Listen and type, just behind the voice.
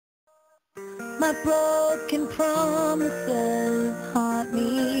My broken promises haunt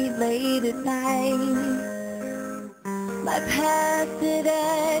me late at night. My past, it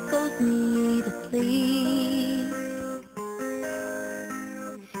echoes me to sleep.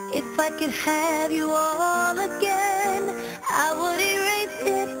 If I could have you all again, I would erase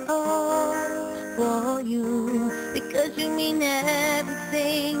it all for you, because you mean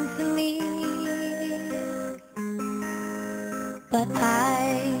everything to me. But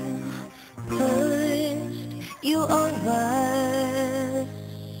I pushed you over.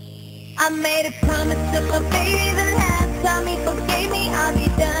 I made a promise to my baby the last time he forgave me, I'll be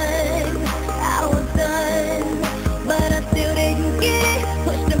done. I was done, but I still didn't get it.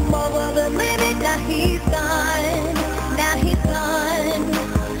 Pushed him over the limit, now he's gone. Now he's gone.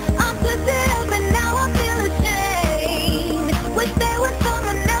 I'm twisted up and now I feel ashamed. Wish there was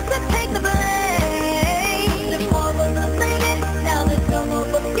someone else to take the blame. Pushed him over the limit, now there's no more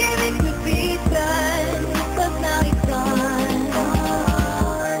forgiving to be done. 'Cause now he's gone.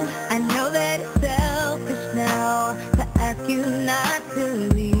 I know that it's selfish now to ask you not to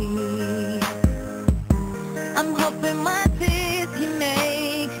leave. I'm hoping my tears can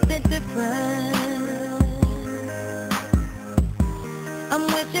make the difference. I'm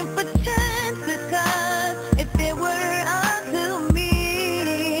wishing for chances, 'cause if it were up to me,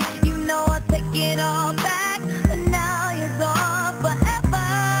 you know I'd take it all back, but now you're gone forever.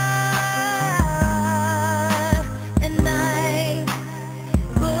 And I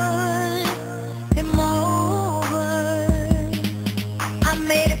pushed him over. I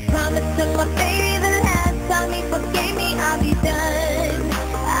made a promise to my baby the last time he forgave me, I'll be done.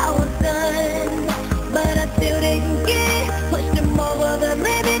 I was done, but I still didn't get it. Pushed him over the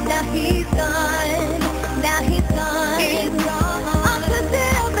limit, now he's gone. Now he's gone. He's gone. I'm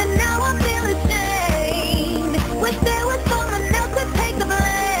twisted up and now I feel ashamed. Wish there was someone else to take the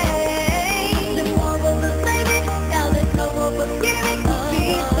blame. Pushed him over the limit, now there's no more forgiving to be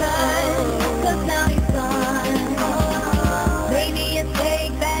done. 'Cause now he's gone. Baby, I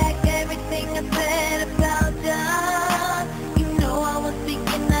take back everything I said about you. You know I was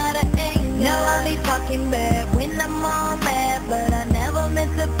speaking out of anger. Now I be talking bad when I'm all mad, but I never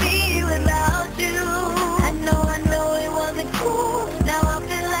meant to be without you. I know it wasn't cool. Now I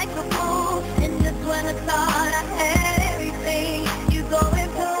feel like a fool. And just when I thought I had everything, you go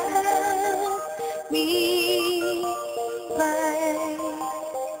and pass me by.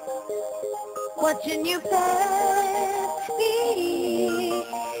 Watching you pass me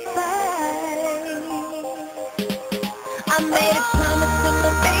by. I made a promise to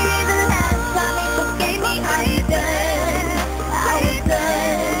my baby the last time he forgave me, I was done. I was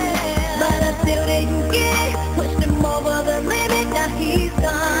done, but I still didn't get it. Pushed him over the limit, now he's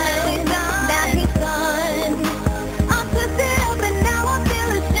gone. Now he's gone. I'm twisted up and now I feel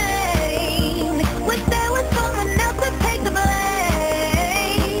ashamed. Wish there was someone else to take the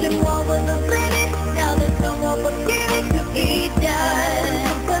blame. Pushed him over the limit, now there's no more forgiving to be done.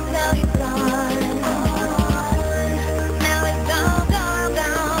 'Cause now he's gone. Now it's gone, gone,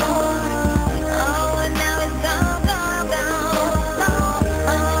 gone. Oh, and now it's gone, gone, gone.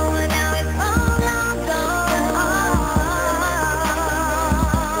 Oh, and now it's all long gone.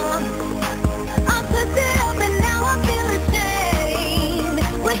 I'm twisted up and now I feel ashamed.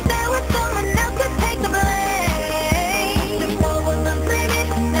 Wish there was someone else to take the blame. Pushed over the limit,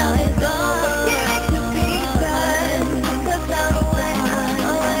 now it's gone. Forgiving to be done. 'Cause now it's gone.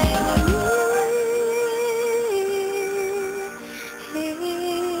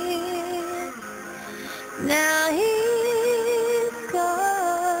 Now